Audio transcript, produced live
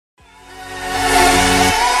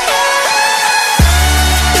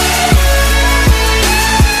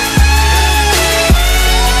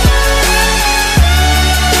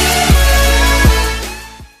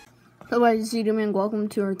is CeeJGaming. Welcome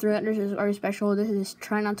to our 300 subscriber special. This is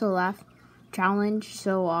try not to laugh challenge.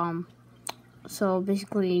 So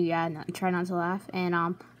basically, yeah, try not to laugh. And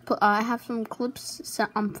I have some clips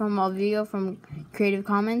from a video from Creative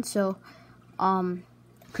Commons. So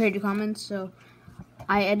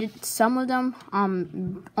I edited some of them.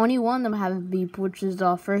 Only one of them have a beep, which is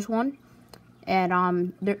the first one. And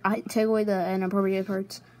I take away the inappropriate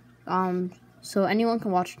parts. So anyone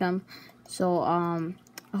can watch them. So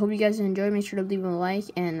I hope you guys enjoy. Make sure to leave a like,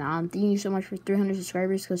 and thank you so much for 300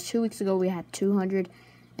 subscribers, because 2 weeks ago we had 200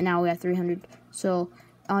 and now we have 300. So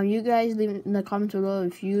you guys leave in the comments below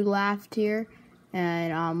if you laughed here,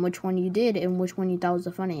 and which one you did and which one you thought was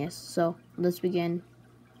the funniest. So let's begin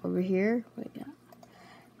over here.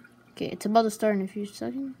 Okay, it's about to start in a few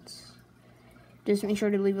seconds. Just make sure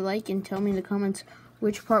to leave a like and tell me in the comments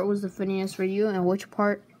which part was the funniest for you and which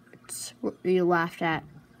parts you laughed at.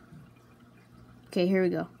 Okay, here we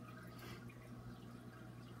go.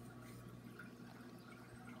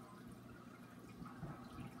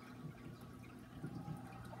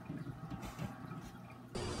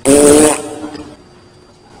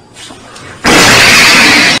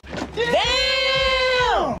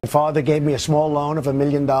 My father gave me a small loan of $1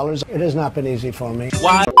 million. It has not been easy for me.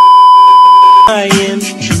 Why I am.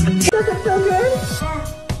 Doesn't feel good.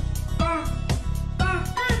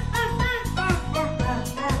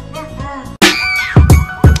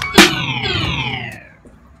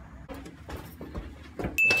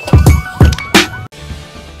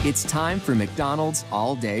 It's time for McDonald's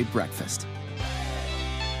all-day breakfast.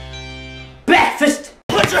 Breakfast!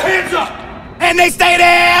 Put your hands up! And they stay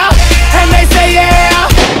there! And they say yeah!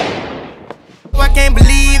 I can't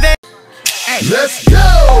believe it! Hey, let's go!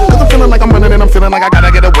 Cause I'm feeling like I'm running and I'm feeling like I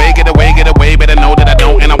gotta get away, get away, get away. Better know that I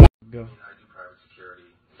don't and I won't. Go. Private security,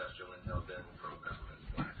 industrial intelligence, pro-government,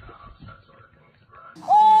 black ops, that sort of thing.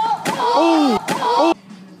 Oh! Oh!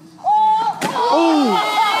 Oh!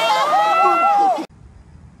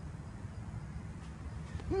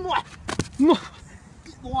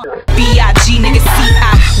 B.I.G. nigga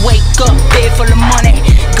C.I. Wake up, bed full of money.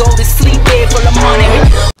 Go to sleep, bed full of money.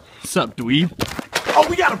 What's up, dweeb? Oh,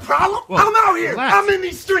 we got a problem? Whoa, I'm out here. relax. I'm in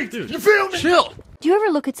these streets. Dude, you feel me? Chill. Do you ever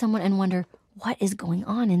look at someone and wonder what is going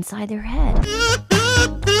on inside their head?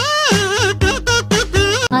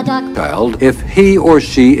 Child, if he or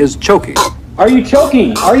she is choking. Are you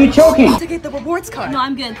choking? Are you choking? To get the rewards card. No,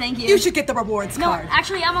 I'm good, thank you. You should get the rewards card. No,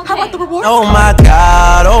 actually, I'm okay. How about the rewards Oh card? my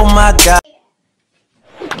god, oh my god.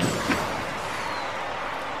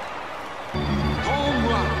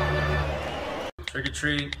 Trick or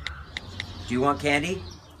treat. Do you want candy?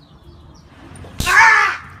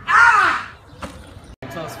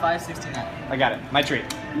 So it's $5.69. I got it. My treat.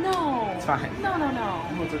 No. It's fine. No.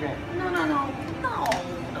 Oh, it's okay. No.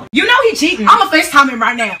 You know he cheating. I'm a FaceTime him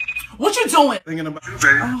right now. What you doing? Thinking about you,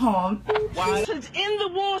 baby. In the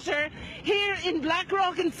water here in Black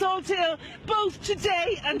Rock and Salt Hill, both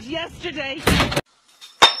today and yesterday.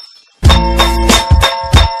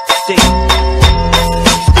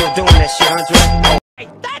 Still doing that shit, Andre? Hey,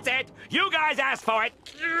 that's it. You guys asked for it.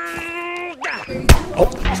 Oh.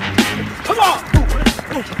 Come on.